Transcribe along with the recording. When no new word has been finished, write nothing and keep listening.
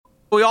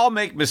We all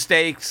make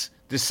mistakes,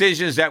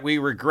 decisions that we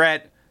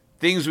regret,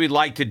 things we'd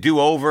like to do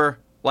over,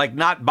 like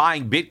not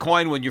buying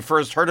Bitcoin when you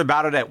first heard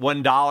about it at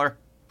 $1.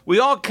 We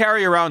all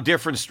carry around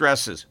different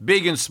stresses,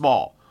 big and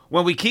small.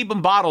 When we keep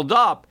them bottled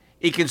up,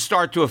 it can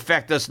start to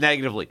affect us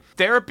negatively.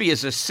 Therapy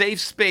is a safe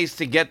space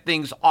to get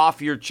things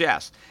off your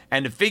chest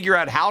and to figure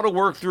out how to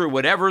work through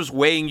whatever's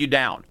weighing you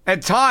down.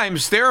 At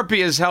times,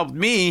 therapy has helped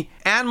me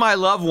and my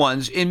loved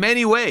ones in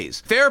many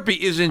ways. Therapy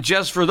isn't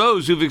just for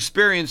those who've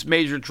experienced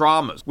major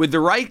traumas. With the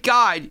right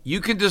guide, you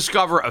can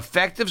discover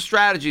effective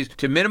strategies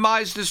to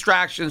minimize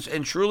distractions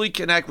and truly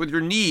connect with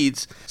your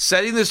needs,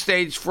 setting the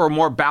stage for a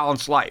more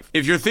balanced life.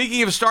 If you're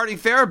thinking of starting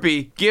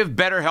therapy, give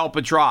BetterHelp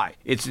a try.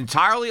 It's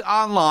entirely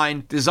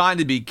online, designed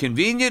to be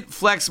convenient,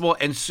 flexible,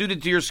 and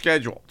suited to your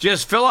schedule.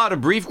 Just fill out a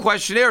brief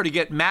questionnaire to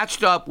get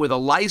matched up with a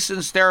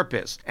licensed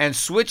therapist and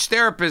switch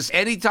therapists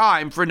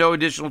anytime for no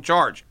additional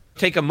charge.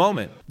 Take a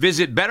moment.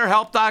 Visit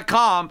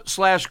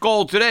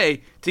BetterHelp.com/gold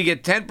today to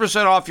get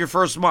 10% off your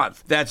first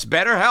month. That's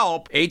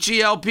BetterHelp,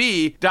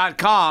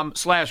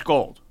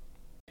 HELP.com/gold.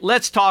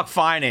 Let's talk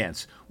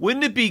finance.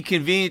 Wouldn't it be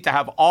convenient to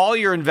have all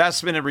your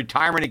investment and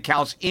retirement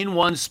accounts in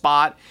one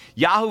spot?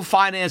 Yahoo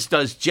Finance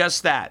does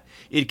just that.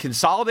 It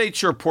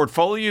consolidates your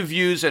portfolio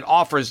views and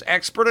offers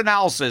expert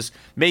analysis,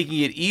 making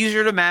it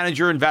easier to manage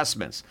your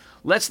investments.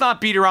 Let's not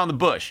beat around the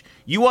bush.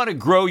 You want to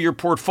grow your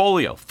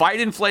portfolio,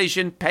 fight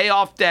inflation, pay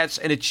off debts,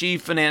 and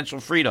achieve financial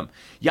freedom.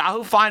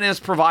 Yahoo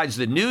Finance provides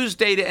the news,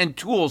 data, and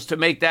tools to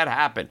make that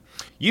happen.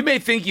 You may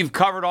think you've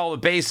covered all the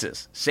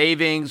bases,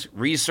 savings,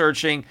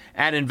 researching,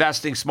 and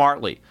investing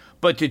smartly.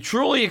 But to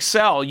truly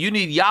excel, you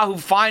need Yahoo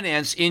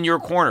Finance in your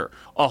corner.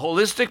 A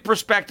holistic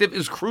perspective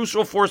is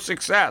crucial for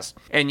success,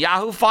 and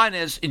Yahoo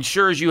Finance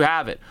ensures you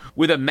have it.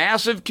 With a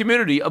massive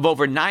community of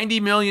over 90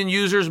 million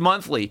users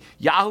monthly,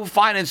 Yahoo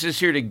Finance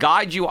is here to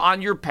guide you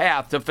on your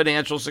path to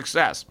financial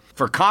success.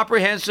 For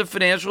comprehensive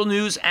financial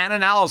news and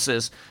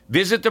analysis,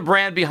 visit the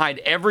brand behind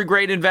every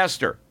great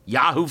investor,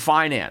 Yahoo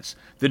Finance,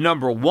 the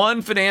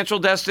 #1 financial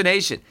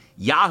destination,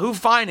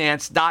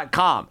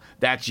 yahoofinance.com.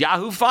 That's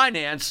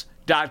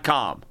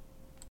yahoofinance.com.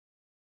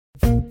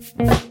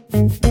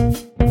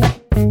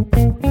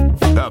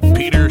 The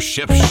Peter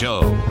Schiff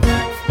Show.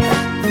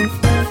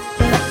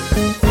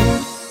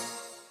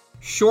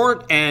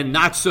 Short and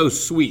not so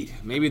sweet.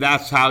 Maybe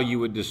that's how you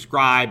would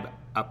describe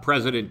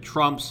President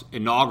Trump's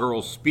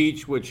inaugural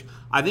speech, which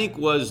I think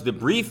was the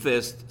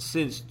briefest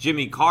since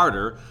Jimmy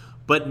Carter.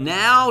 But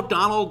now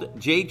Donald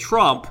J.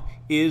 Trump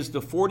is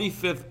the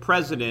 45th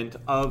president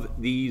of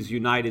these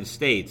United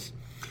States.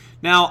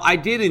 Now, I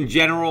did in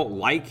general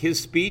like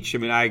his speech. I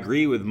mean, I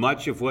agree with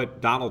much of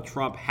what Donald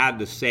Trump had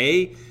to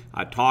say,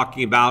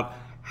 talking about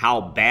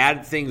how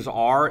bad things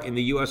are in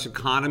the U.S.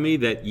 economy,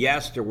 that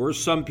yes, there were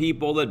some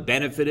people that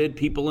benefited.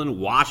 People in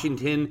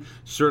Washington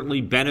certainly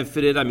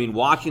benefited. I mean,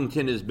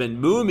 Washington has been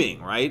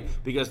booming, right?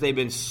 Because they've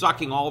been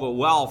sucking all the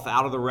wealth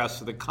out of the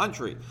rest of the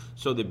country.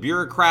 So the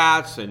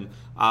bureaucrats and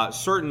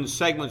certain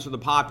segments of the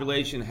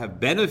population have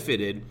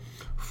benefited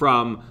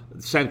from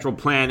central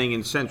planning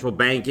and central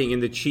banking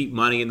and the cheap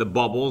money and the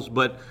bubbles.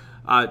 But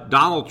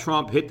Donald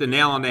Trump hit the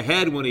nail on the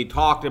head when he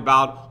talked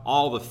about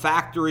all the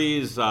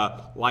factories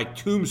like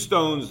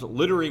tombstones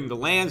littering the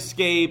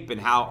landscape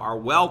and how our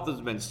wealth has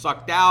been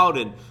sucked out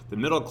and the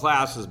middle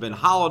class has been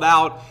hollowed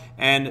out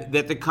and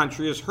that the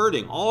country is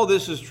hurting. All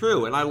this is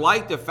true. And I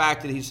like the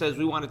fact that he says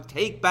we want to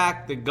take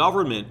back the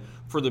government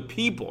for the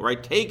people,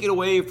 right? Take it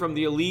away from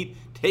the elite,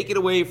 take it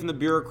away from the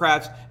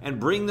bureaucrats, and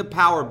bring the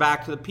power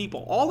back to the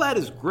people. All that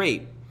is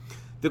great.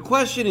 The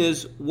question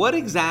is, what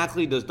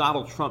exactly does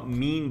Donald Trump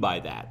mean by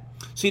that?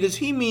 See, does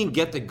he mean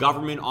get the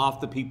government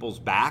off the people's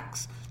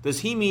backs? Does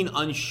he mean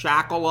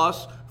unshackle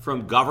us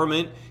from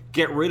government,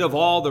 get rid of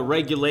all the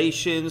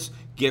regulations,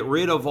 get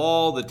rid of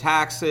all the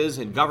taxes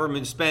and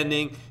government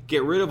spending,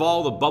 get rid of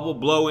all the bubble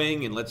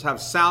blowing, and let's have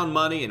sound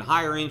money and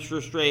higher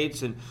interest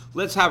rates, and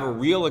let's have a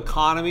real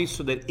economy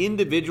so that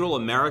individual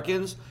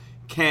Americans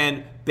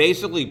can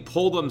basically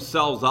pull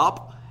themselves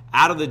up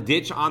out of the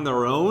ditch on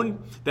their own,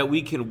 that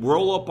we can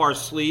roll up our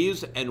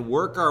sleeves and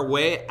work our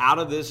way out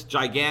of this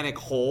gigantic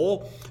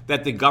hole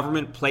that the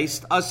government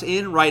placed us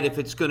in, right? If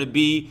it's going to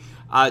be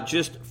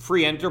just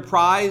free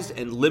enterprise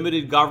and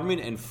limited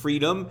government and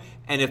freedom,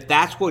 and if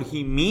that's what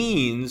he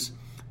means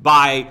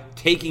by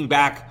taking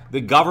back the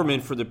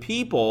government for the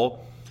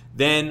people,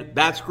 then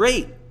that's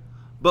great.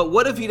 But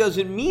what if he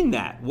doesn't mean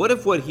that? What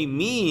if what he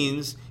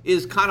means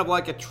is kind of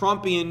like a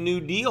Trumpian New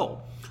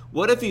Deal?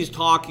 What if he's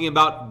talking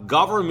about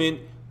government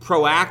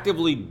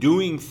proactively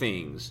doing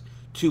things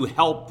to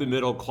help the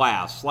middle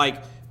class,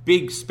 like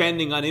big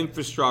spending on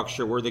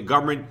infrastructure where the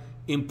government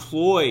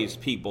employs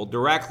people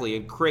directly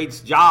and creates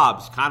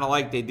jobs, kind of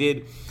like they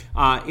did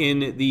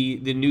in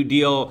the New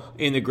Deal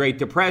in the Great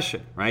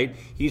Depression, right?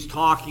 He's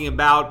talking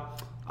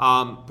about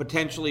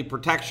potentially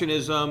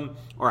protectionism,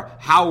 or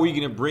how are we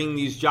going to bring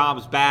these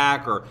jobs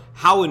back, or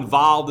how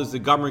involved is the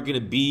government going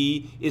to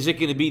be? Is it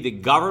going to be the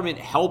government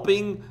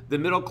helping the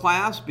middle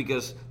class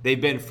because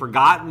they've been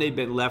forgotten, they've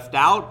been left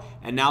out,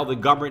 and now the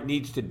government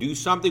needs to do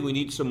something? We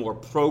need some more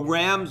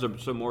programs or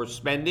some more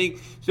spending.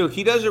 So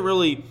he doesn't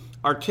really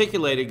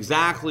articulate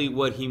exactly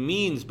what he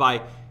means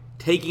by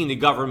taking the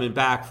government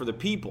back for the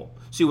people.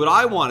 See, what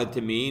I want it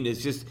to mean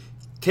is just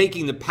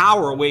taking the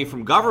power away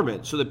from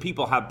government so that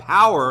people have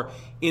power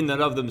in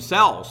and of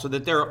themselves, so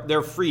that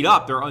they're freed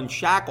up, they're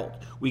unshackled.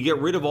 We get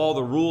rid of all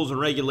the rules and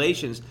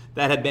regulations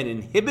that have been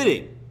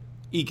inhibiting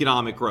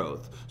economic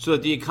growth so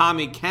that the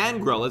economy can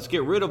grow. Let's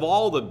get rid of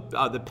all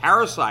the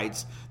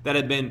parasites that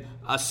have been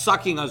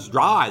sucking us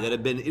dry, that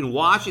have been in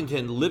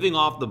Washington living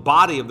off the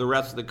body of the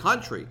rest of the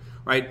country,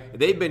 right?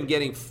 They've been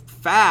getting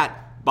fat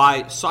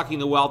by sucking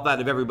the wealth out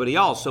of everybody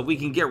else. So if we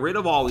can get rid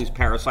of all these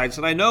parasites,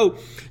 and I know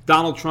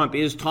Donald Trump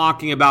is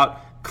talking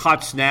about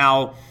cuts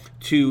now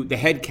to the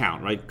head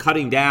count, right?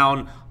 Cutting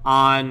down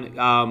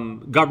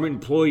on government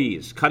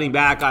employees, cutting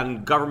back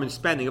on government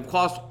spending. Of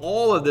course,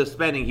 all of the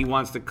spending he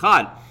wants to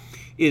cut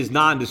is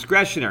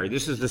non-discretionary.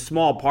 This is the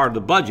small part of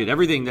the budget.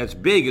 Everything that's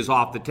big is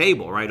off the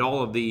table, right?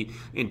 All of the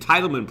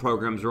entitlement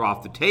programs are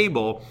off the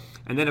table.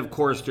 And then, of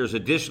course, there's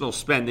additional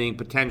spending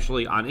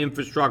potentially on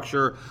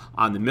infrastructure,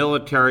 on the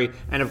military.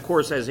 And, of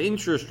course, as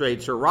interest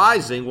rates are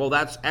rising, well,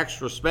 that's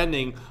extra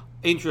spending.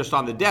 Interest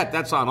on the debt,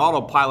 that's on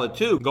autopilot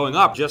too, going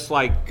up, just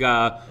like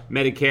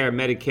Medicare,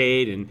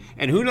 Medicaid,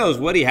 and who knows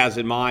what he has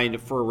in mind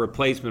for a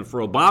replacement for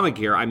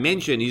Obamacare. I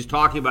mentioned he's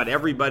talking about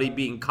everybody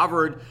being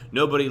covered,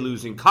 nobody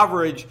losing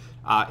coverage,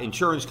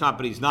 insurance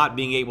companies not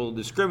being able to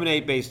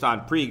discriminate based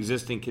on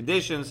pre-existing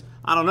conditions.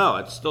 I don't know,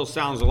 it still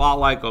sounds a lot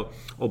like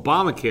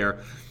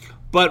Obamacare,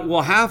 but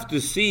we'll have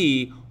to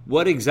see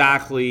what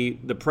exactly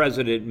the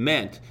president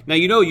meant. Now,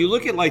 you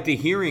look at like the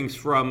hearings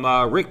from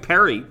Rick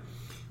Perry,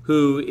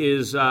 who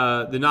is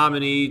the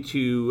nominee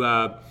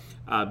to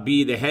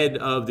be the head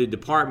of the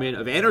Department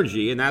of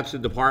Energy, and that's the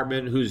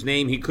department whose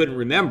name he couldn't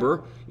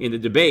remember in the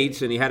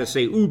debates, and he had to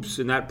say oops,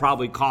 and that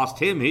probably cost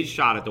him his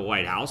shot at the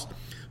White House.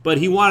 But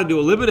he wanted to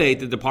eliminate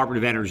the Department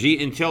of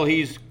Energy until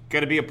he's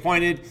going to be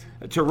appointed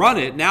to run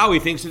it. Now he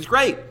thinks it's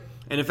great.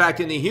 And in fact,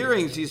 in the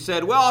hearings, he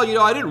said, well,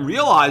 I didn't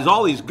realize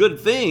all these good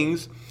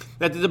things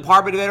that the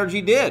Department of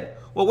Energy did.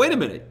 Well, wait a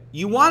minute.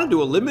 You wanted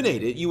to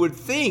eliminate it. You would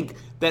think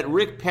that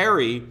Rick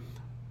Perry,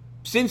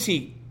 since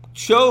he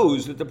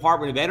chose the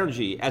Department of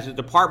Energy as a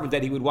department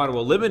that he would want to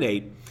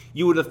eliminate,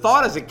 you would have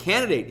thought as a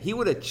candidate he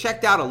would have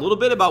checked out a little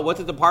bit about what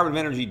the Department of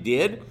Energy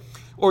did.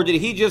 Or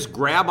did he just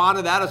grab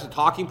onto that as a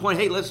talking point?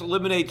 Hey, let's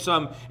eliminate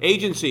some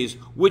agencies.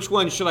 Which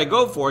one should I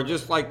go for?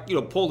 Just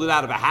pulled it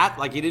out of a hat,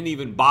 like he didn't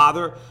even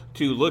bother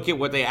to look at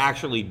what they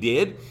actually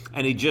did.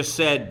 And he just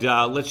said,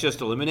 let's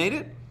just eliminate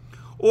it.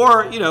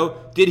 Or,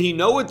 did he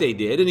know what they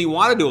did and he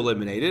wanted to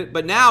eliminate it,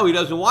 but now he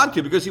doesn't want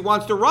to because he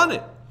wants to run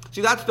it? See,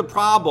 that's the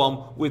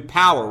problem with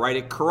power, right?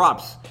 It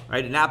corrupts,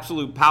 right? And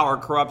absolute power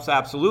corrupts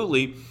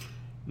absolutely.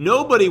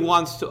 Nobody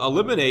wants to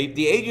eliminate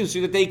the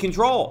agency that they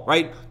control,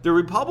 right? The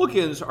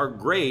Republicans are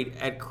great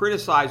at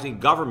criticizing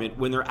government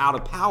when they're out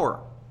of power.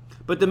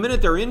 But the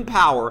minute they're in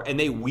power and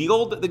they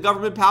wield the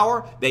government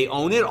power, they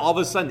own it, all of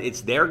a sudden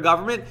it's their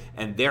government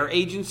and their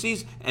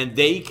agencies, and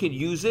they can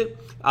use it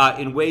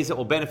in ways that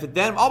will benefit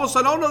them. All of a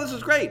sudden, oh no, this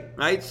is great,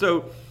 right?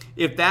 So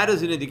if that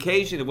is an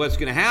indication of what's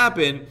going to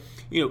happen,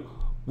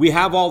 we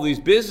have all these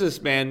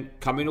businessmen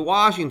coming to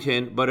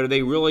Washington, but are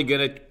they really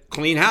going to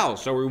clean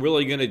house? Are we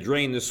really going to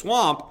drain the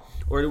swamp?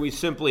 Or do we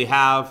simply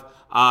have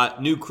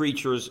new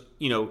creatures,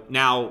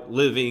 now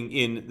living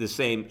in the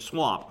same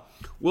swamp?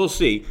 We'll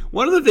see.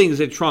 One of the things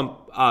that Trump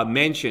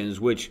mentions,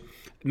 which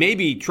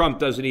maybe Trump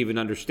doesn't even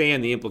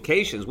understand the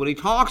implications, when he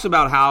talks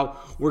about how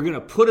we're going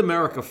to put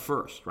America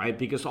first, right?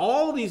 Because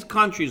all these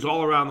countries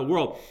all around the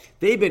world,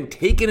 they've been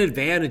taking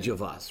advantage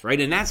of us, right?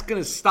 And that's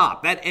going to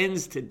stop. That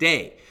ends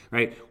today,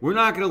 right? We're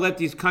not going to let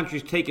these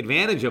countries take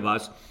advantage of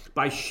us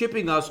by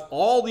shipping us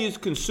all these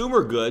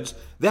consumer goods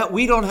that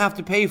we don't have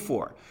to pay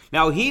for.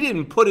 Now, he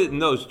didn't put it in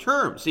those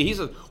terms. See, he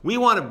says, we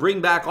want to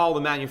bring back all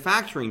the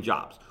manufacturing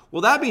jobs.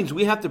 Well, that means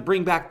we have to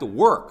bring back the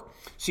work.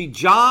 See,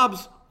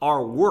 jobs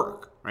are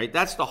work, right?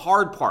 That's the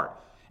hard part.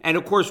 And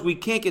of course, we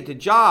can't get to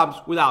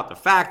jobs without the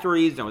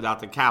factories and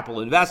without the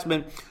capital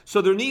investment. So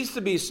there needs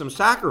to be some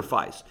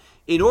sacrifice.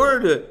 In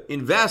order to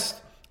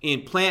invest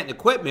in plant and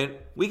equipment,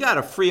 we got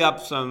to free up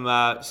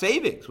some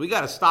savings. We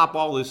got to stop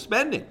all this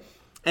spending.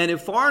 And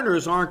if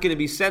foreigners aren't going to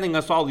be sending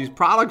us all these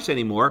products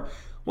anymore,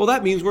 well,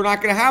 that means we're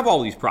not going to have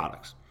all these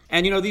products.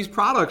 And, these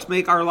products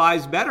make our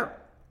lives better.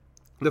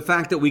 The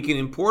fact that we can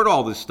import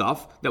all this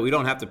stuff that we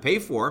don't have to pay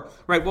for,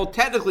 right? Well,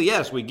 technically,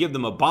 yes, we give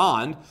them a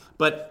bond,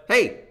 but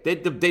hey,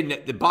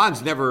 the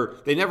bonds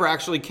never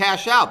actually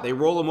cash out. They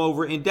roll them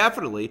over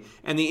indefinitely,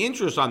 and the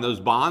interest on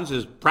those bonds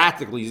is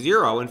practically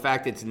zero. In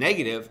fact, it's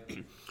negative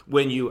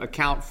when you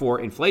account for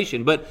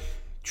inflation. But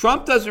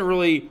Trump doesn't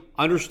really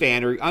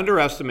understand or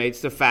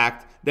underestimates the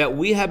fact that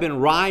we have been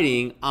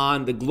riding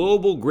on the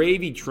global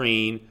gravy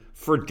train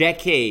for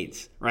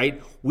decades,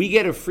 right? We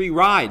get a free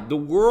ride. The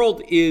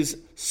world is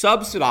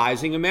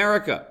subsidizing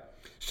America.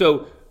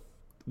 So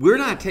we're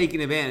not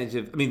taking advantage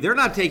of, they're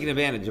not taking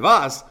advantage of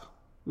us.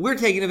 We're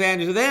taking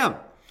advantage of them.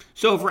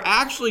 So if we're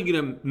actually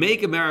going to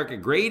make America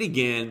great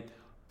again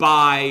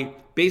by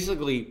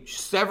basically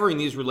severing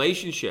these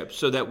relationships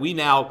so that we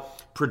now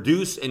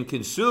produce and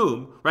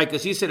consume, right?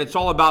 Because he said it's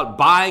all about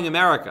buying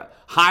America,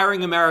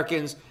 hiring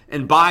Americans,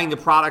 and buying the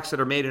products that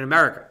are made in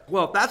America.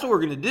 Well, if that's what we're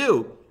going to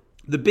do,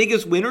 the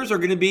biggest winners are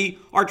going to be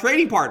our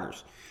trading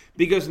partners,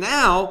 because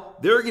now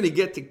they're going to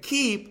get to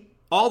keep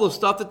all the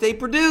stuff that they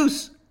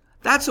produce.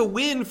 That's a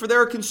win for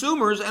their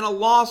consumers and a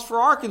loss for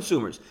our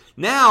consumers.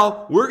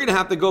 Now we're going to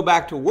have to go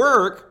back to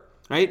work,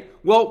 right?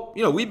 Well,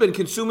 we've been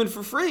consuming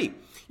for free.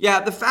 Yeah,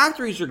 the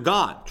factories are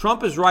gone.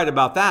 Trump is right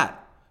about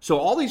that. So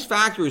all these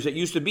factories that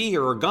used to be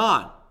here are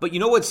gone. But you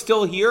know what's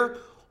still here?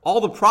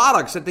 All the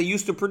products that they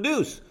used to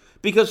produce.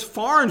 Because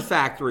foreign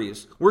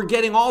factories, we're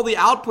getting all the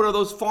output of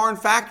those foreign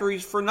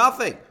factories for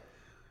nothing,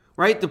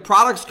 right? The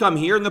products come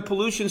here and the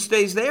pollution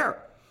stays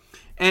there.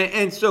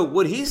 And so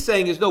what he's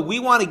saying is, no, we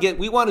want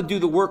to do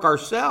the work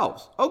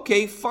ourselves.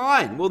 Okay,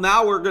 fine. Well,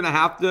 now we're going to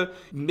have to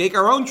make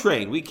our own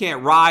train. We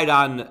can't ride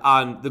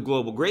on the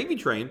global gravy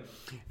train.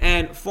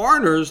 And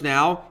foreigners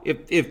now,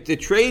 if the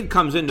trade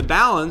comes into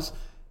balance,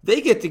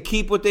 they get to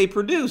keep what they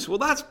produce. Well,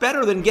 that's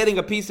better than getting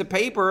a piece of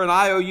paper and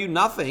I owe you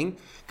nothing,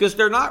 because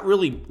they're not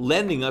really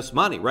lending us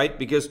money, right?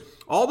 Because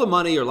all the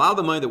money, or a lot of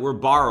the money that we're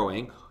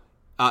borrowing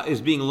is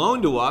being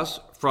loaned to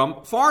us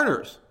from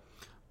foreigners.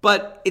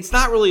 But it's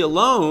not really a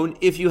loan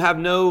if you have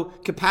no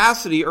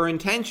capacity or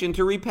intention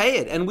to repay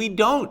it. And we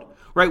don't,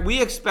 right? We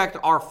expect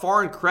our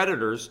foreign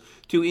creditors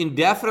to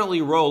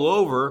indefinitely roll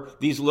over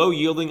these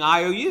low-yielding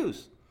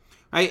IOUs,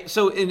 right?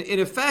 So in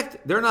effect,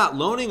 they're not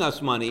loaning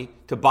us money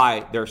to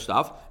buy their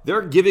stuff.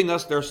 They're giving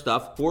us their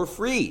stuff for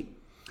free.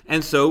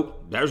 And so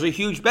there's a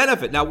huge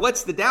benefit. Now,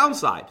 what's the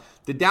downside?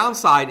 The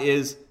downside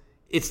is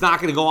it's not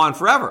going to go on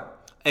forever.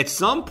 At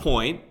some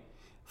point,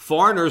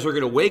 foreigners are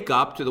going to wake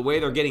up to the way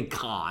they're getting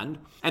conned,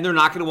 and they're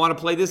not going to want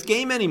to play this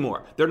game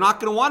anymore. They're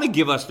not going to want to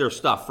give us their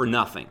stuff for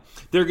nothing.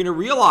 They're going to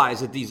realize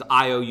that these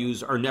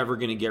IOUs are never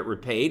going to get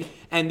repaid,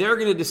 and they're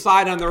going to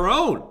decide on their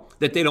own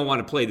that they don't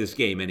want to play this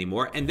game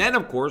anymore. And then,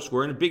 of course,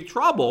 we're in big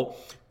trouble,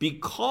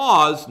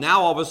 because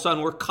now all of a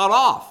sudden we're cut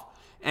off.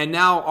 And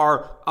now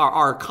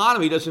our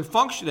economy doesn't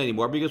function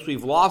anymore, because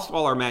we've lost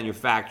all our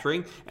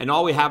manufacturing, and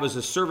all we have is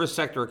a service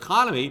sector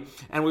economy,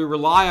 and we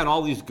rely on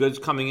all these goods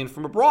coming in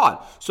from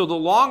abroad. So the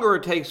longer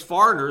it takes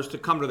foreigners to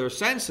come to their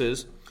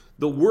senses,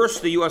 the worse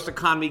the U.S.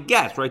 economy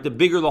gets, right? The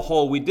bigger the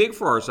hole we dig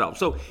for ourselves.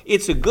 So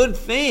it's a good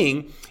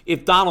thing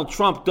if Donald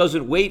Trump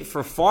doesn't wait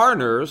for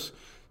foreigners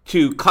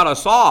to cut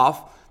us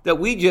off, that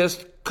we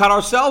just cut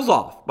ourselves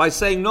off by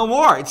saying no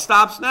more. It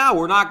stops now.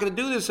 We're not going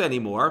to do this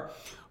anymore.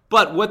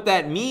 But what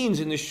that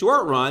means in the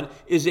short run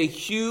is a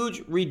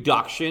huge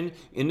reduction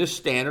in the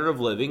standard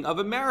of living of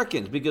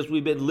Americans, because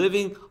we've been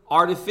living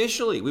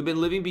artificially. We've been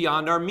living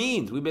beyond our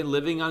means. We've been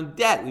living on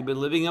debt. We've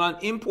been living on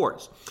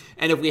imports.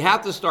 And if we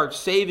have to start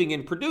saving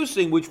and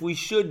producing, which we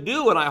should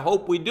do, and I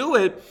hope we do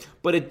it,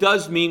 but it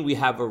does mean we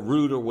have a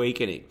rude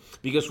awakening,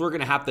 because we're going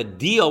to have to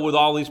deal with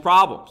all these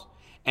problems.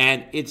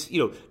 And it's,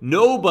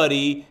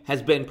 nobody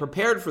has been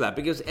prepared for that,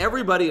 because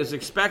everybody is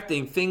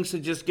expecting things to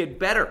just get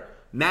better.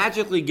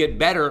 Magically get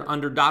better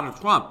under Donald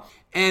Trump.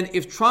 And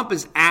if Trump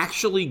is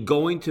actually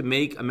going to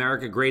make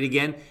America great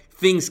again,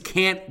 things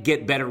can't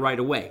get better right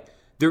away.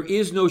 There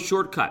is no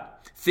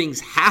shortcut. Things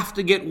have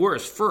to get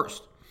worse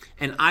first.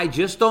 And I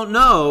just don't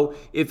know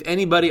if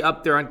anybody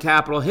up there on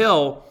Capitol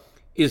Hill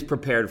is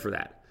prepared for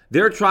that.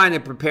 They're trying to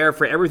prepare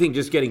for everything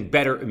just getting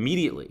better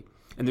immediately.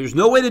 And there's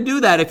no way to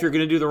do that if you're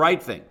going to do the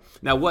right thing.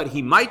 Now, what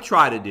he might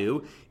try to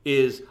do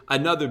is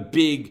another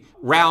big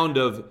round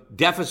of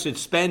deficit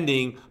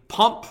spending,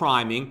 pump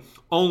priming,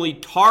 only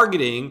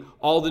targeting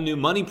all the new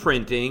money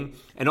printing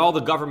and all the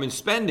government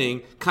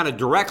spending kind of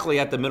directly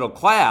at the middle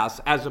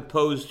class, as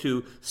opposed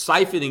to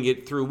siphoning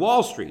it through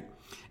Wall Street.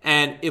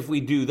 And if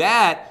we do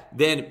that,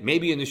 then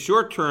maybe in the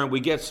short term we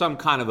get some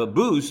kind of a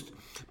boost,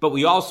 but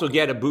we also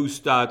get a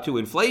boost to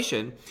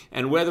inflation.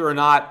 And whether or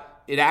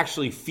not it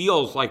actually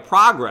feels like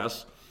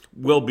progress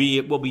will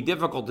be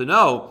difficult to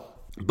know.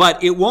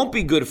 But it won't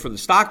be good for the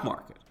stock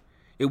market.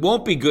 It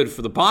won't be good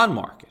for the bond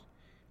market.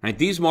 Right?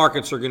 These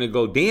markets are going to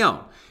go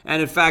down.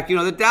 And in fact,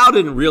 the Dow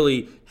didn't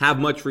really have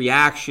much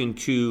reaction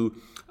to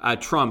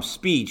Trump's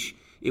speech.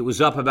 It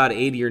was up about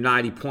 80 or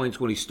 90 points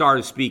when he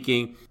started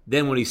speaking.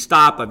 Then when he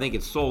stopped, I think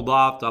it sold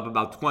off, up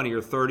about 20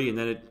 or 30, and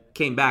then it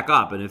came back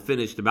up, and it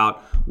finished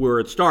about where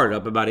it started,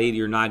 up about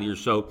 80 or 90 or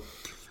so.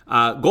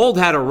 Gold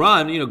had a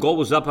run. Gold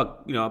was up,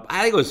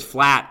 I think it was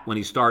flat when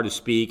he started to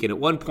speak. And at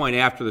one point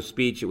after the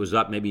speech, it was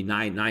up maybe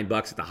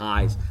 $9 at the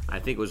highs. I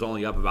think it was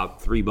only up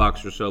about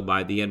 $3 or so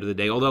by the end of the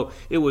day, although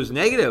it was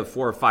negative $4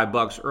 or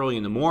 $5 early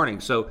in the morning.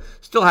 So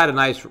still had a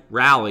nice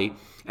rally.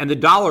 And the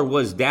dollar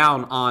was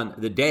down on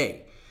the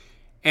day.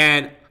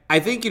 And I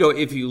think,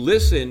 if you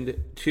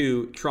listened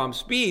to Trump's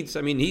speech,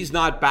 he's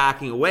not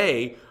backing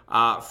away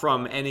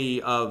from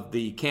any of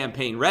the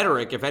campaign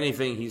rhetoric. If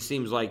anything, he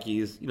seems like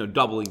he's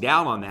doubling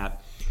down on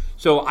that.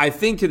 So I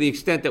think to the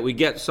extent that we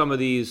get some of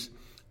these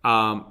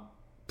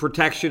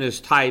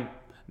protectionist type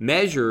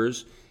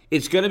measures,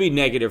 it's going to be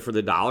negative for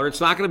the dollar.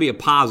 It's not going to be a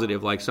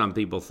positive like some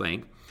people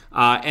think.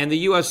 And the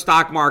U.S.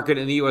 stock market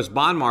and the U.S.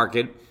 bond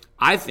market,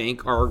 I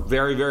think, are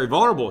very, very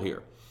vulnerable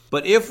here.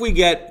 But if we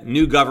get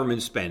new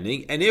government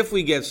spending and if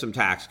we get some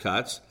tax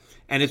cuts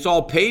and it's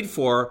all paid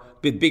for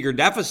with bigger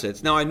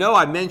deficits. Now, I know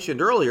I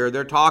mentioned earlier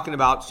they're talking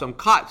about some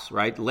cuts,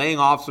 right? Laying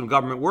off some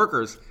government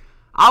workers.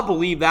 I'll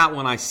believe that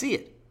when I see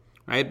it,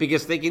 right?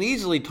 Because they can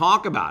easily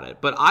talk about it.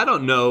 But I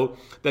don't know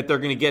that they're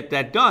going to get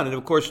that done. And,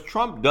 of course,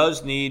 Trump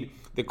does need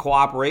the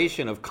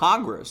cooperation of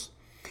Congress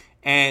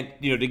and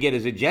to get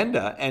his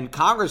agenda. And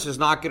Congress is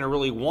not going to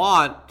really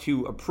want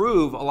to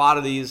approve a lot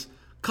of these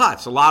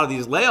cuts, a lot of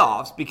these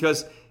layoffs,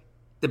 because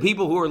the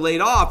people who are laid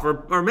off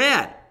are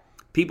mad.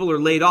 People are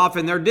laid off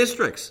in their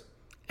districts,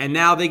 and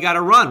now they got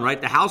to run, right?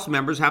 The House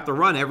members have to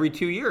run every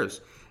 2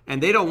 years,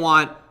 and they don't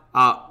want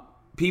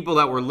people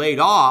that were laid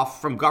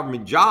off from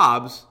government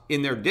jobs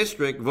in their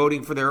district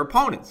voting for their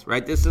opponents,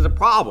 right? This is a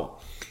problem.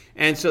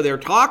 And so they're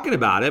talking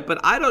about it, but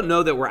I don't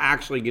know that we're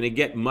actually going to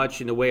get much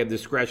in the way of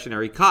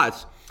discretionary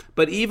cuts.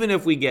 But even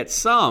if we get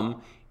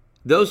some,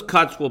 those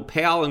cuts will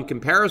pale in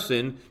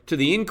comparison to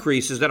the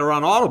increases that are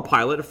on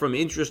autopilot from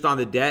interest on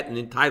the debt and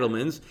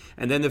entitlements,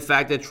 and then the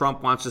fact that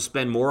Trump wants to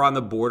spend more on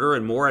the border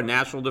and more on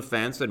national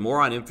defense and more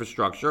on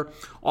infrastructure.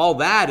 All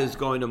that is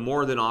going to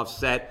more than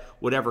offset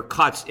whatever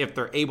cuts, if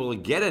they're able to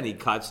get any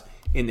cuts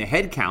in the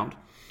headcount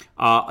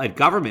at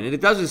government. And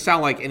it doesn't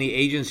sound like any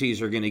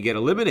agencies are going to get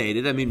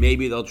eliminated. I mean,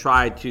 maybe they'll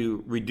try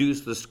to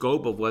reduce the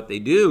scope of what they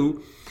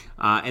do.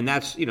 And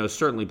that's,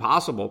 certainly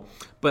possible,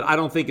 but I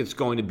don't think it's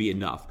going to be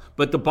enough.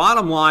 But the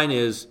bottom line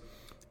is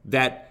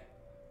that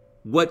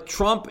what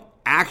Trump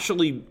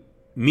actually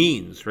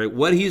means, right,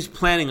 what he's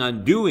planning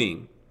on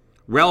doing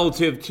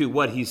relative to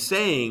what he's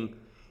saying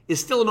is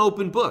still an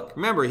open book.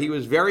 Remember, he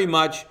was very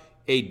much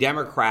a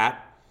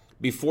Democrat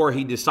before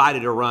he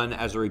decided to run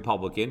as a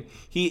Republican.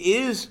 He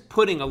is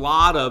putting a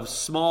lot of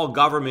small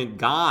government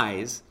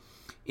guys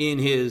in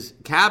his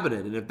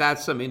cabinet. And if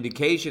that's some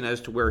indication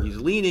as to where he's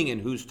leaning and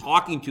who's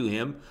talking to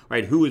him,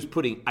 right, who is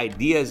putting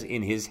ideas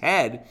in his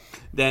head,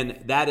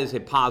 then that is a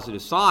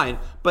positive sign.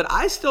 But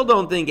I still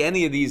don't think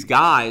any of these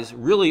guys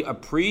really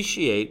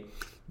appreciate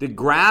the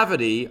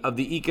gravity of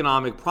the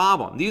economic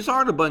problem. These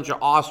aren't a bunch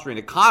of Austrian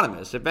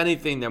economists. If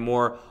anything, they're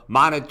more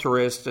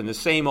monetarists and the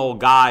same old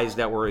guys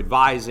that were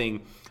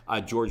advising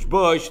George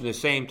Bush and the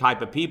same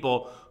type of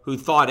people who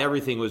thought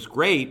everything was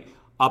great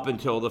up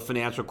until the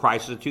financial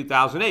crisis of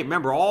 2008.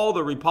 Remember, all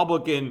the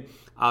Republican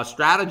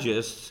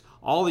strategists,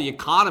 all the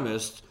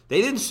economists,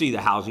 they didn't see the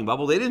housing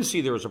bubble. They didn't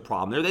see there was a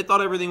problem there. They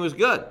thought everything was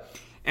good.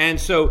 And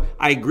so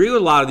I agree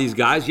with a lot of these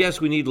guys.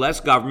 Yes, we need less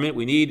government.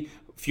 We need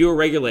fewer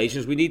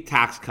regulations. We need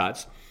tax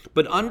cuts.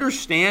 But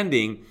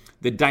understanding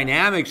the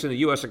dynamics in the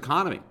U.S.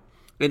 economy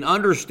and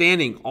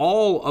understanding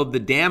all of the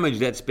damage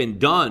that's been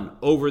done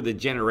over the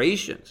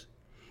generations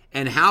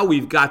and how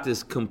we've got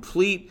this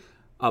complete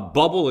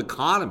bubble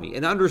economy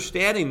and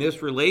understanding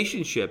this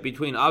relationship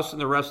between us and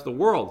the rest of the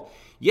world.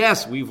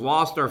 Yes, we've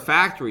lost our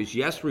factories.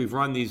 Yes, we've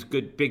run these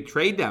good big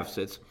trade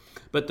deficits.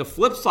 But the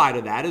flip side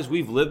of that is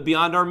we've lived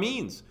beyond our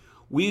means.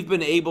 We've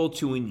been able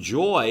to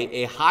enjoy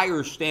a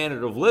higher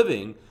standard of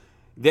living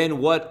than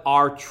what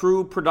our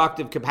true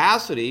productive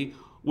capacity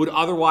would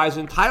otherwise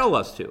entitle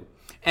us to.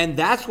 And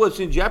that's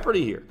what's in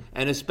jeopardy here.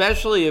 And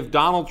especially if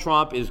Donald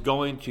Trump is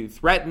going to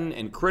threaten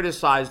and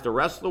criticize the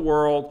rest of the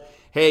world.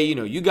 Hey,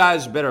 you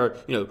guys better,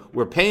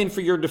 we're paying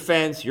for your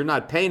defense. You're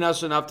not paying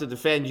us enough to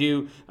defend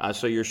you.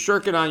 So you're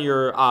shirking on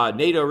your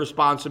NATO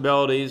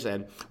responsibilities.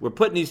 And we're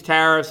putting these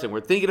tariffs and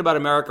we're thinking about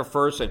America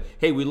first. And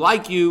hey, we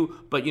like you,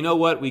 but you know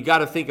what? We got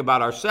to think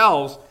about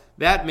ourselves.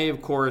 That may,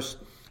 of course,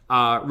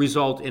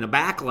 result in a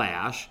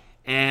backlash.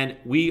 And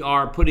we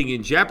are putting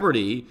in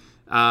jeopardy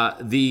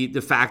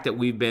the fact that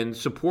we've been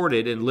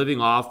supported and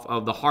living off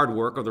of the hard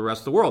work of the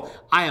rest of the world.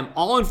 I am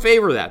all in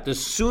favor of that. The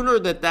sooner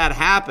that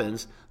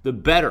happens, the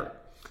better.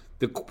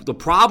 The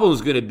problem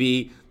is going to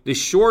be the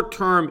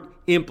short-term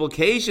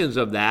implications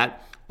of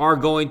that are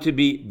going to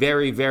be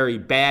very, very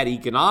bad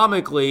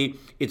economically.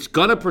 It's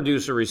going to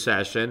produce a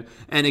recession,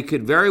 and it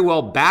could very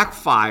well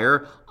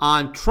backfire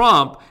on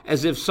Trump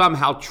as if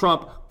somehow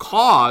Trump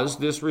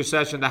caused this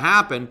recession to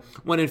happen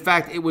when, in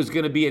fact, it was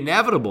going to be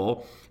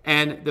inevitable.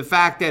 And the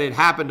fact that it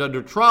happened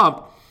under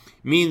Trump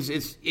means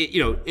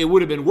it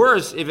would have been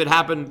worse if it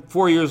happened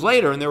 4 years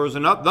later and there was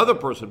another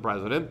person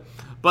president.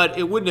 But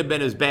it wouldn't have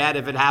been as bad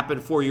if it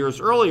happened 4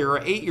 years earlier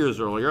or 8 years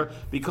earlier,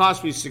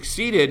 because we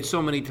succeeded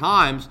so many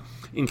times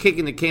in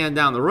kicking the can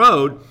down the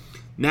road.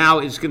 Now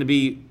it's going to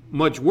be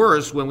much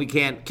worse when we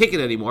can't kick it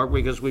anymore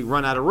because we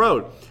run out of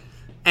road.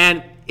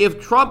 And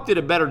if Trump did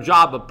a better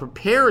job of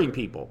preparing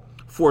people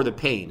for the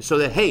pain so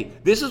that, hey,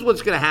 this is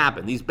what's going to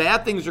happen. These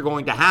bad things are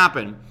going to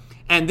happen.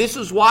 And this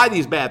is why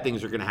these bad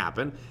things are going to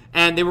happen.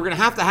 And they were going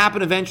to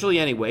happen eventually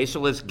anyway, so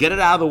let's get it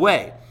out of the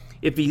way.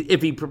 If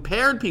he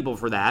prepared people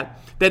for that,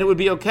 then it would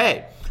be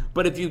okay.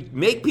 But if you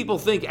make people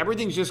think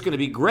everything's just going to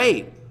be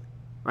great,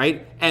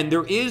 right, and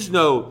there is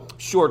no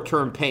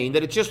short-term pain,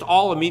 that it's just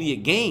all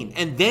immediate gain,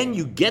 and then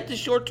you get the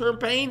short-term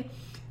pain,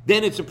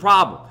 then it's a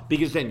problem,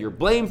 because then you're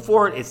blamed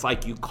for it. It's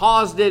like you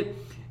caused it,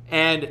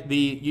 and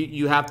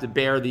you have to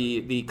bear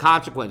the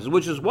consequences,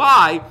 which is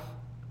why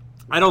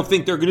I don't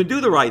think they're going to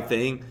do the right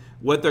thing.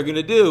 What they're going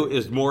to do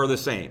is more of the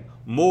same.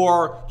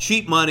 More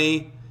cheap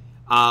money,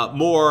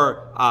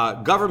 more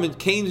government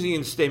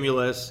Keynesian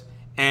stimulus,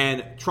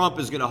 and Trump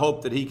is going to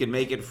hope that he can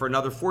make it for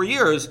another 4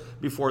 years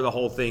before the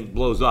whole thing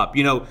blows up.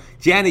 You know,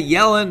 Janet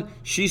Yellen,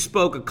 she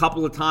spoke a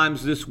couple of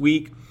times this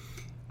week.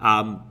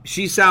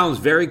 She sounds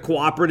very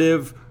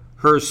cooperative.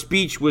 Her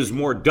speech was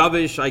more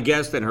dovish, I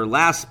guess, than her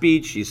last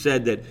speech. She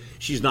said that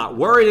she's not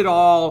worried at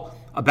all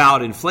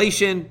about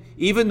inflation,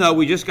 even though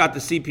we just got the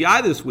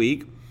CPI this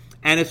week,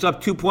 and it's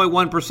up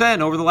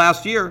 2.1% over the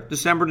last year,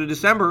 December to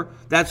December.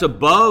 That's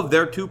above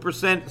their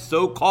 2%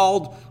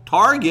 so-called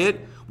target.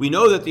 We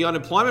know that the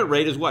unemployment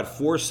rate is,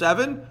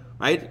 4.7%,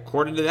 right?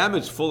 According to them,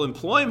 it's full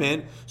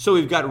employment. So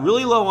we've got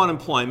really low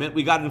unemployment.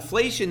 We got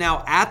inflation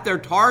now at their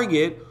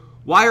target.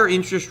 Why are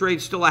interest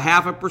rates still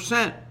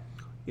 0.5%?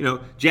 You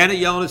know, Janet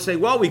Yellen is saying,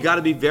 well, we got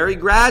to be very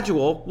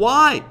gradual.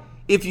 Why?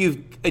 If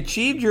you've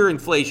achieved your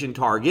inflation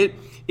target,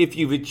 if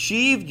you've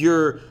achieved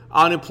your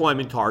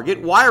unemployment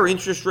target, why are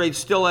interest rates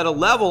still at a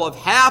level of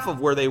half of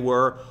where they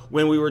were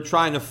when we were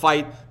trying to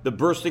fight the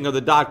bursting of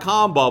the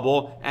dot-com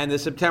bubble and the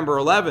September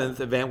 11th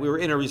event? We were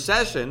in a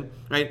recession,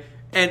 right?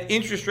 And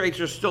interest rates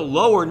are still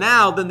lower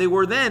now than they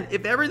were then.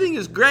 If everything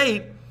is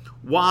great,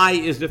 why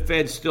is the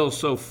Fed still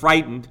so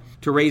frightened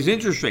to raise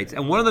interest rates?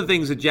 And one of the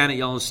things that Janet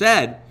Yellen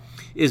said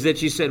is that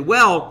she said,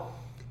 well,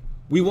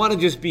 we want to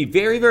just be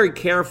very, very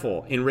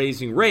careful in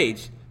raising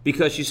rates,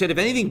 because she said if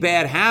anything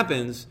bad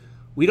happens,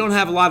 we don't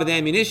have a lot of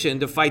ammunition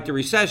to fight the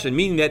recession,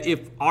 meaning that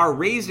if our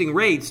raising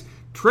rates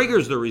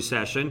triggers the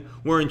recession,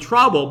 we're in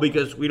trouble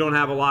because we don't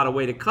have a lot of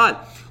way to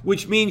cut,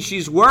 which means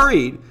she's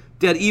worried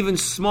that even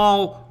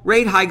small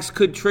rate hikes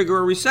could trigger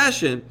a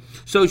recession.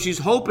 So she's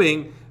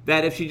hoping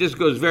that if she just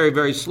goes very,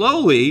 very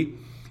slowly,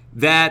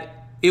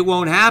 that it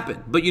won't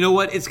happen. But you know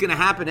what? It's going to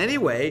happen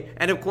anyway.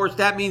 And of course,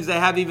 that means they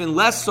have even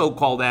less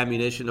so-called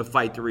ammunition to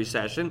fight the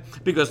recession,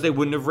 because they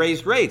wouldn't have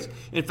raised rates.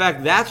 In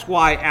fact, that's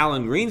why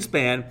Alan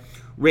Greenspan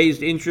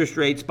raised interest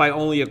rates by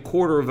only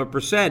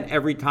 0.25%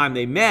 every time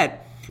they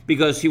met,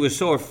 because he was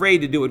so afraid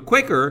to do it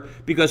quicker,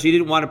 because he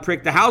didn't want to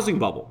prick the housing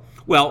bubble.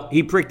 Well,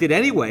 he pricked it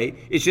anyway.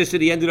 It's just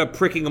that he ended up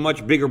pricking a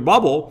much bigger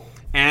bubble,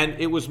 and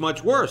it was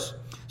much worse.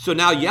 So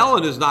now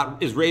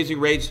Yellen is raising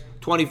rates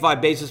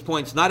 25 basis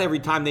points, not every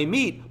time they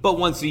meet, but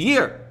once a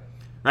year,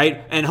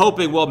 right? And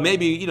hoping, well,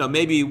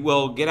 maybe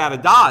we'll get out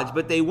of Dodge,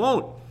 but they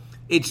won't.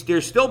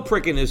 They're still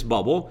pricking this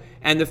bubble,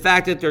 and the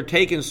fact that they're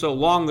taking so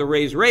long to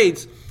raise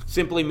rates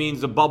simply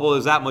means the bubble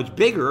is that much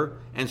bigger,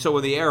 and so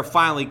when the air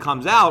finally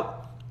comes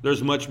out,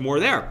 there's much more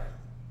there.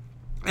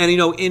 And,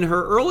 in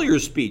her earlier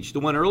speech, the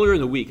one earlier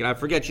in the week, and I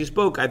forget, she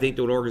spoke, I think,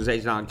 to an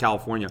organization out in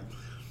California,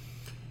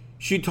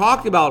 she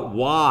talked about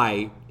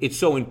why it's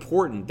so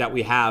important that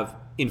we have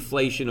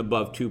inflation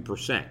above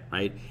 2%,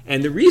 right?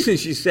 And the reason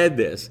she said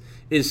this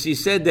is she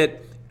said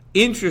that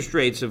interest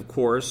rates, of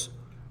course,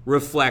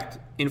 reflect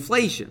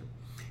inflation.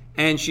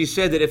 And she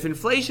said that if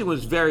inflation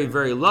was very,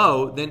 very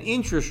low, then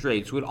interest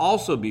rates would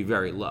also be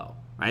very low,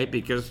 right?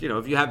 Because,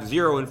 if you have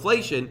zero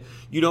inflation,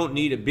 you don't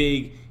need a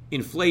big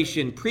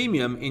inflation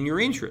premium in your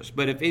interest.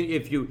 But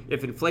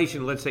if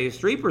inflation, let's say, is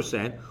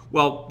 3%,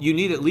 well, you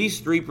need at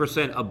least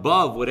 3%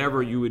 above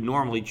whatever you would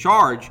normally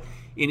charge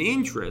in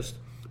interest,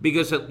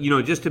 because,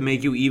 just to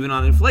make you even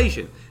on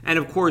inflation. And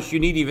of course, you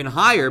need even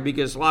higher,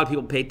 because a lot of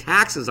people pay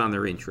taxes on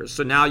their interest.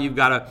 So now you've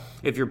got to,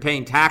 if you're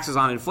paying taxes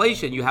on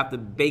inflation, you have to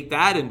bake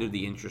that into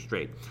the interest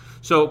rate.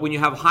 So when you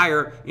have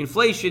higher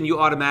inflation, you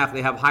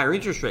automatically have higher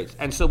interest rates.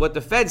 And so what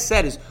the Fed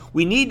said is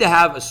we need to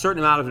have a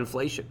certain amount of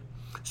inflation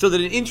so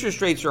that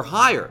interest rates are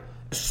higher,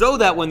 so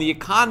that when the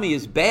economy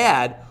is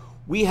bad,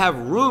 we have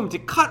room to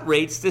cut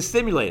rates to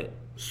stimulate it.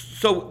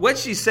 So what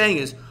she's saying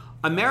is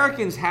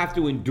Americans have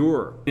to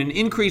endure an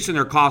increase in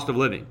their cost of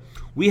living.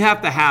 We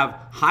have to have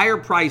higher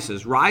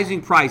prices,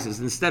 rising prices,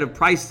 instead of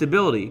price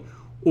stability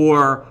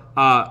or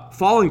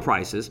falling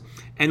prices.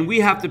 And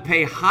we have to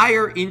pay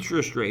higher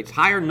interest rates,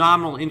 higher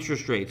nominal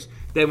interest rates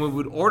than we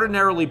would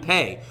ordinarily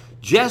pay,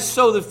 just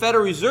so the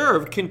Federal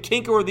Reserve can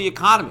tinker with the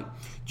economy.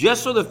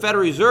 Just so the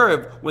Federal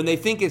Reserve, when they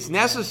think it's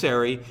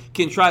necessary,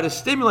 can try to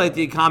stimulate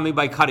the economy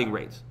by cutting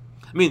rates.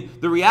 I mean,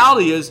 the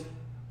reality is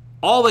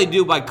all they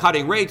do by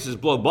cutting rates is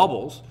blow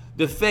bubbles.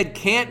 The Fed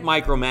can't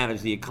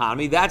micromanage the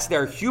economy. That's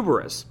their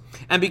hubris.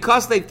 And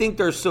because they think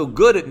they're so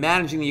good at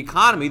managing the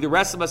economy, the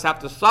rest of us have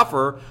to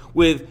suffer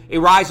with a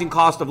rising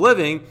cost of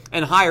living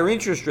and higher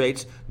interest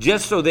rates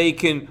just so they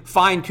can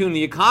fine-tune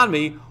the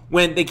economy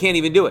when they can't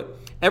even do it.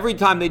 Every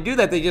time they do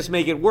that, they just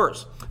make it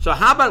worse. So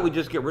how about we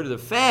just get rid of the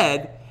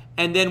Fed,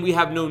 and then we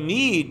have no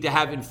need to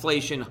have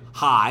inflation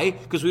high,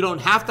 because we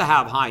don't have to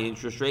have high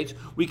interest rates.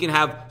 We can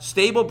have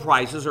stable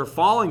prices or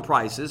falling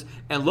prices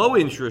and low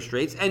interest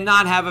rates and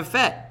not have a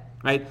Fed.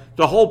 right?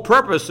 The whole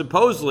purpose,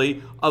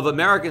 supposedly, of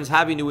Americans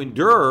having to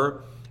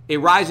endure a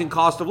rising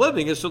cost of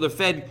living is so the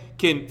Fed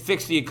can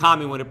fix the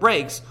economy when it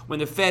breaks, when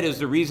the Fed is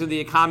the reason the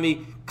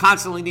economy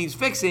constantly needs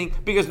fixing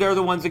because they're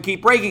the ones that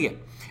keep breaking it.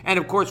 And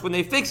of course, when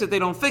they fix it, they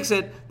don't fix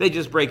it, they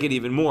just break it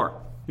even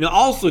more.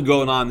 Also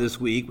going on this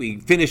week, we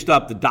finished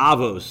up the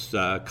Davos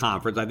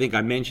conference. I think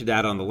I mentioned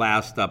that on the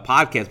last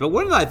podcast. But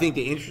one of the, I think,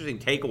 the interesting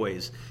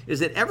takeaways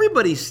is that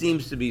everybody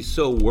seems to be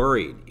so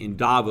worried in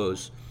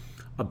Davos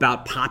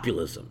about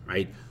populism,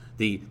 right?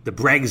 The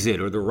Brexit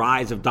or the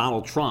rise of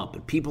Donald Trump.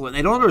 And people, and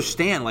they don't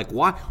understand, like,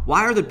 why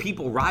are the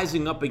people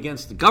rising up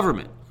against the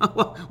government?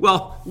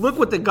 Well, look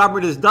what the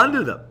government has done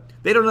to them.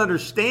 They don't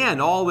understand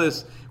all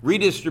this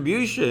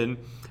redistribution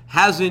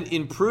hasn't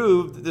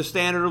improved the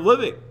standard of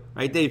living.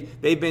 Right?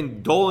 They've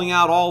been doling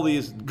out all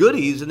these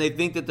goodies, and they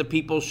think that the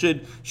people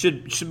should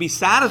be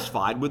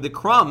satisfied with the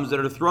crumbs that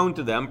are thrown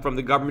to them from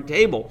the government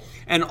table.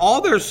 And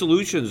all their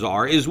solutions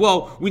is,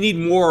 well, we need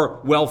more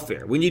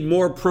welfare. We need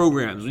more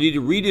programs. We need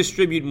to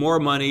redistribute more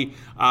money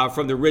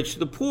from the rich to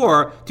the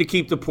poor to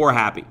keep the poor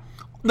happy.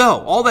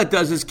 No, all that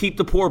does is keep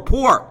the poor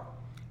poor.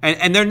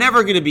 And they're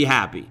never going to be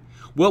happy.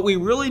 What we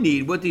really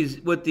need, what these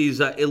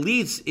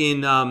elites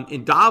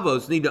in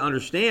Davos need to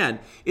understand,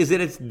 is that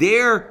it's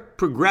their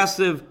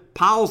progressive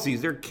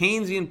policies, their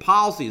Keynesian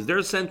policies,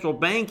 their central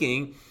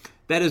banking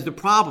that is the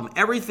problem.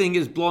 Everything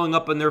is blowing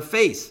up in their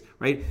face,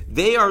 right?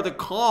 They are the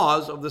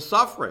cause of the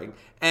suffering.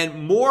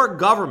 And more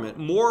government,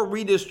 more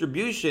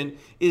redistribution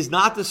is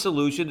not the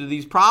solution to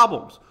these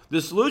problems. The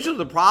solution to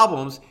the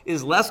problems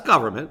is less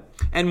government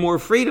and more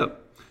freedom.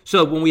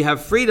 So when we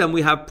have freedom,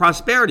 we have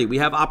prosperity, we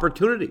have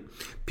opportunity.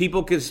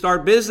 People can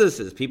start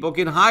businesses, people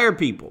can hire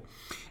people.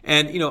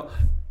 And,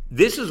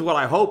 this is what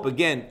I hope,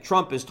 again,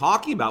 Trump is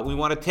talking about. We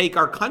want to take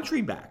our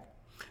country back,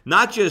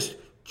 not just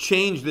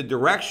change the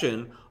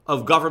direction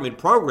of government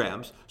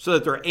programs so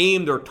that they're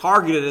aimed or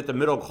targeted at the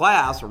middle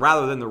class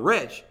rather than the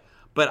rich.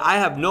 But I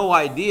have no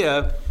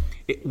idea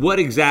what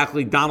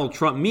exactly Donald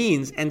Trump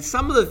means. And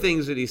some of the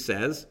things that he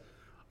says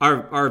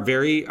are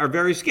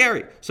very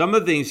scary. Some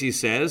of the things he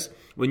says,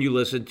 when you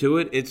listen to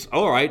it, it's,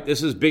 all right,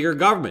 this is bigger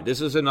government.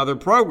 This is another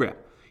program.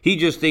 He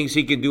just thinks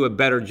he can do a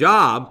better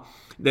job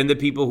than the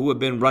people who have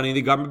been running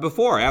the government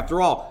before.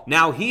 After all,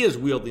 now he is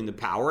wielding the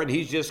power, and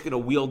he's just going to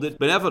wield it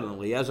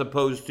benevolently, as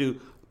opposed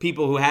to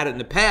people who had it in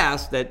the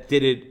past that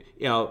did it,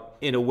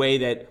 in a way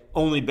that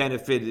only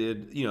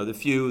benefited, the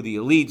few, the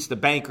elites, the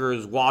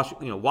bankers,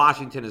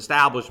 Washington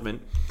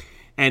establishment,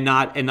 and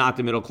not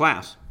the middle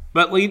class.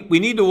 But we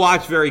need to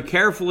watch very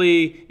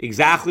carefully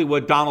exactly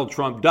what Donald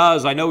Trump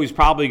does. I know he's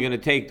probably going to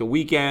take the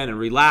weekend and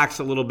relax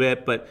a little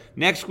bit, but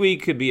next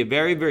week could be a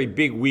very, very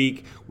big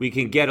week. We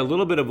can get a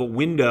little bit of a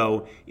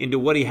window into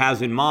what he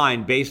has in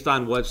mind based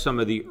on what some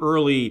of the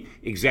early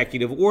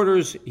executive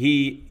orders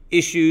he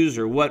issues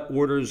or what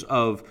orders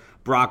of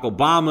Barack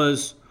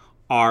Obama's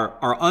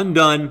are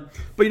undone.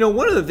 But,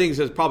 one of the things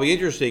that's probably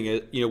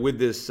interesting, with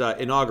this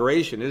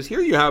inauguration is here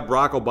you have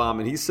Barack Obama,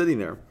 and he's sitting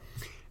there.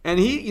 And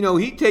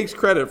he takes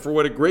credit for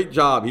what a great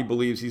job he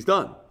believes he's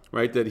done,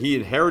 right? That he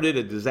inherited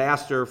a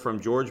disaster from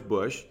George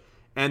Bush,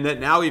 and that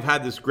now we've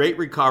had this great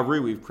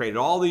recovery. We've created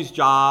all these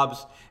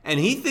jobs,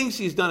 and he thinks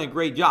he's done a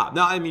great job.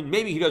 Now,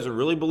 maybe he doesn't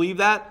really believe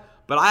that,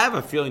 but I have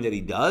a feeling that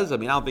he does. I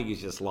don't think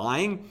he's just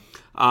lying.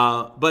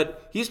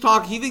 But he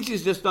thinks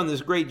he's just done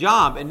this great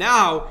job, and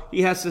now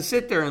he has to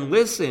sit there and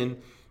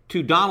listen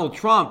to Donald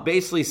Trump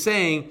basically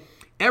saying,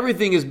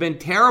 everything has been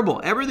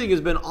terrible. Everything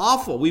has been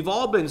awful. We've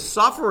all been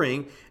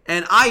suffering,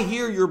 and I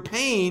hear your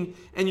pain,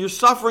 and your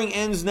suffering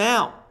ends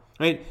now.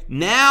 Right?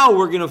 Now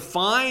we're going to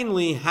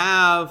finally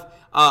have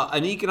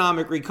an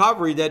economic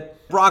recovery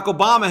that Barack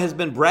Obama has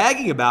been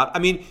bragging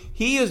about.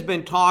 He has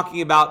been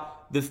talking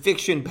about the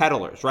fiction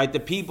peddlers, right? The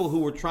people who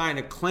were trying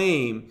to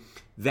claim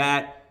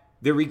that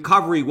the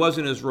recovery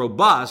wasn't as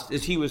robust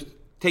as he was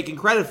taking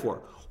credit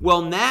for.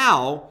 Well,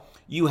 now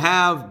you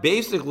have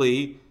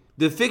basically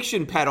the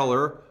fiction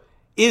peddler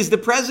is the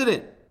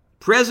president.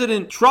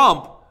 President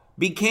Trump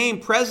became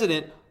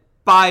president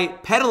by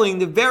peddling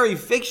the very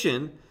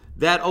fiction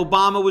that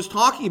Obama was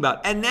talking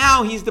about. And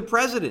now he's the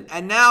president.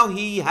 And now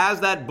he has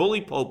that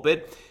bully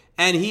pulpit.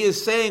 And he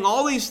is saying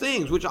all these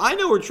things, which I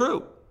know are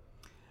true,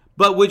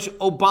 but which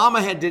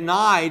Obama had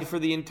denied for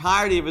the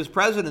entirety of his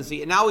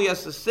presidency. And now he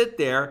has to sit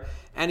there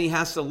and he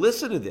has to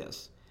listen to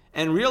this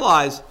and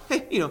realize,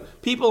 hey,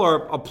 people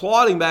are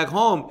applauding back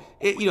home.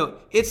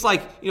 It's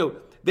like,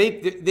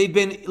 they've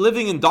been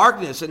living in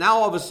darkness, and now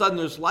all of a sudden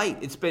there's light.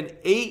 It's been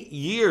 8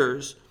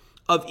 years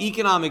of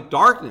economic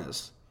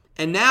darkness,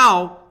 and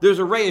now there's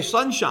a ray of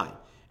sunshine,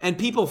 and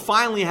people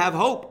finally have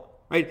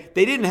hope, right?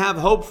 They didn't have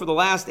hope for the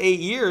last 8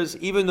 years,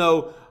 even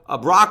though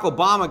Barack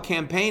Obama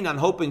campaigned on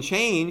hope and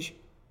change.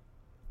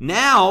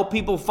 Now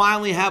people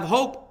finally have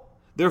hope.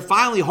 They're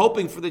finally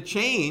hoping for the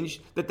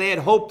change that they had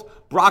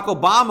hoped Barack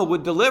Obama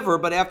would deliver,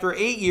 but after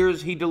 8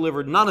 years, he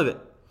delivered none of it.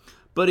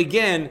 But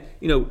again,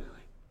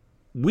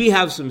 we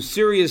have some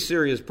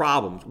serious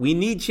problems. We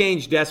need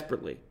change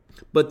desperately,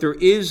 but there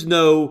is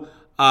no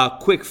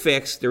quick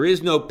fix. There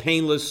is no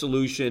painless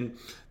solution.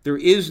 There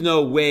is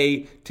no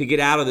way to get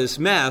out of this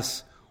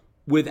mess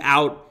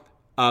without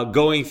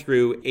going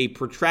through a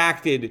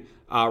protracted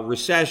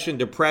recession,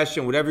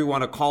 depression, whatever you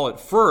want to call it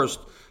first,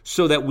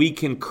 so that we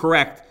can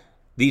correct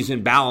these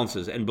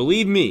imbalances. And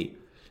believe me,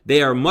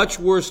 they are much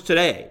worse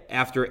today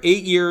after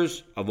 8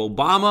 years of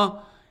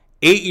Obama,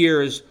 8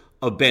 years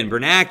of Ben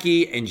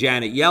Bernanke and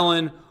Janet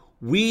Yellen.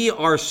 We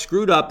are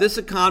screwed up. This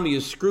economy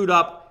is screwed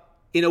up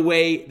in a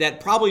way that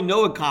probably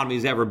no economy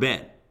has ever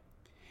been.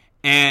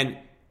 And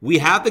we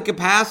have the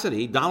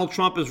capacity. Donald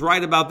Trump is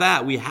right about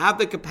that. We have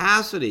the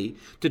capacity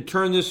to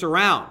turn this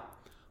around.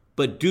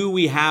 But do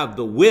we have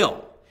the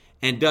will?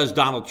 And does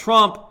Donald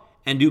Trump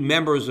and do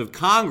members of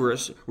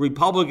Congress,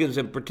 Republicans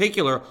in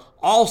particular,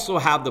 also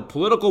have the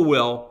political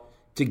will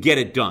to get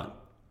it done?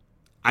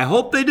 I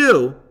hope they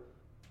do,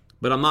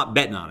 but I'm not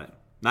betting on it.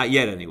 Not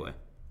yet, anyway.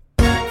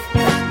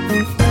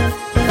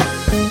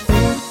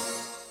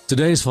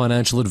 Today's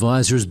financial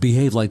advisors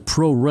behave like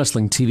pro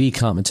wrestling TV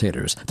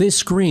commentators. They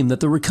scream that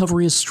the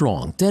recovery is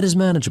strong, debt is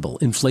manageable,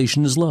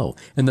 inflation is low,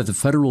 and that the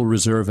Federal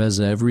Reserve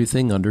has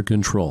everything under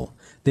control.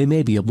 They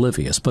may be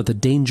oblivious, but the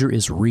danger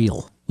is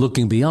real.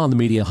 Looking beyond the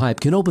media hype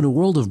can open a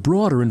world of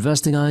broader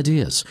investing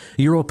ideas.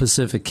 Euro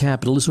Pacific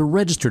Capital is a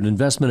registered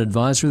investment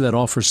advisor that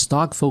offers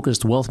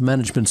stock-focused wealth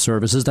management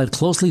services that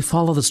closely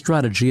follow the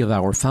strategy of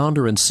our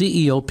founder and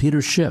CEO,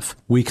 Peter Schiff.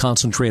 We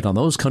concentrate on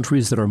those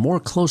countries that are more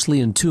closely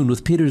in tune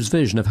with Peter's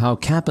vision of how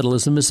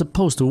capitalism is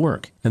supposed to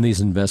work. And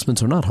these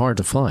investments are not hard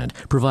to find,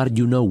 provided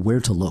you know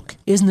where to look.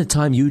 Isn't it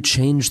time you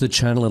change the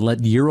channel and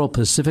let Euro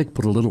Pacific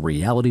put a little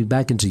reality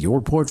back into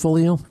your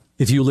portfolio?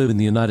 If you live in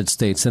the United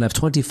States and have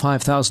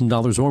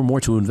 $25,000 or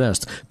more to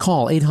invest,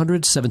 call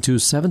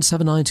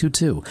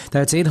 800-727-7922.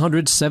 That's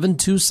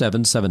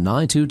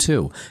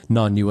 800-727-7922.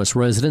 Non-U.S.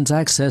 residents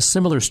access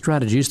similar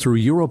strategies through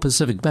Euro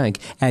Pacific Bank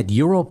at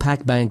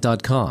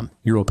europacbank.com.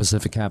 Euro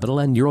Pacific Capital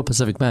and Euro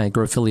Pacific Bank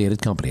are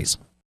affiliated companies.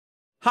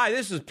 Hi,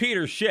 this is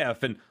Peter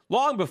Schiff, and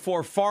long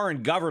before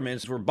foreign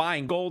governments were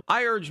buying gold,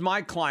 I urged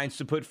my clients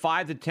to put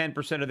 5 to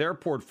 10% of their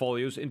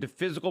portfolios into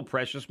physical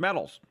precious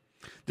metals.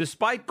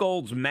 Despite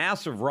gold's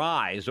massive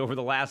rise over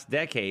the last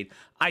decade,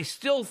 I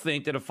still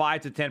think that a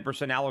 5 to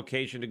 10%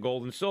 allocation to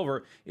gold and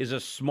silver is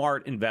a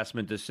smart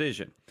investment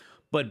decision.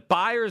 But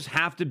buyers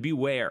have to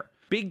beware.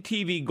 Big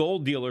TV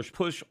gold dealers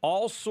push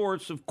all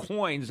sorts of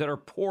coins that are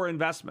poor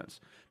investments.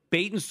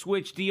 Bait and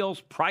switch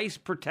deals, price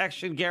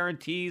protection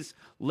guarantees,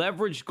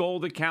 leveraged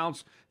gold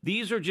accounts.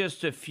 These are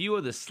just a few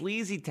of the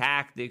sleazy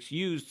tactics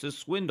used to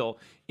swindle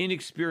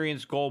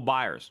inexperienced gold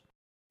buyers.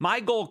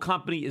 My gold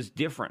company is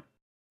different.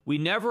 We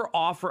never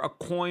offer a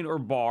coin or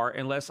bar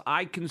unless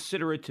I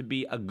consider it to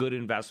be a good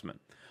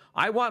investment.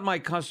 I want my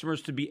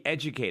customers to be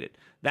educated.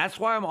 That's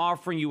why I'm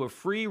offering you a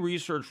free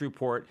research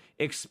report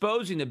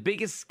exposing the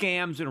biggest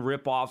scams and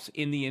ripoffs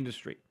in the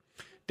industry.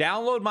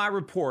 Download my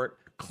report,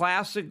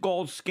 Classic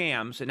Gold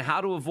Scams and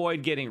How to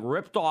Avoid Getting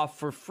Ripped Off,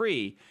 for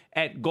free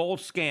at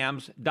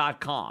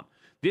goldscams.com.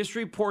 This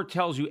report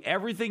tells you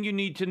everything you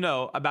need to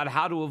know about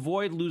how to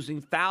avoid losing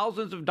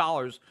thousands of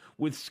dollars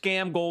with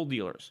scam gold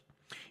dealers.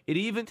 It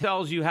even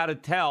tells you how to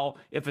tell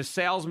if a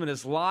salesman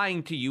is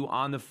lying to you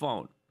on the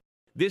phone.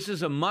 This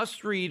is a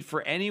must-read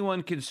for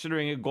anyone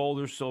considering a gold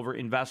or silver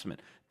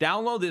investment.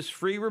 Download this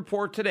free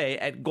report today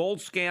at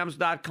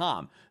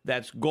goldscams.com.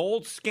 That's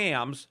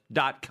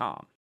goldscams.com.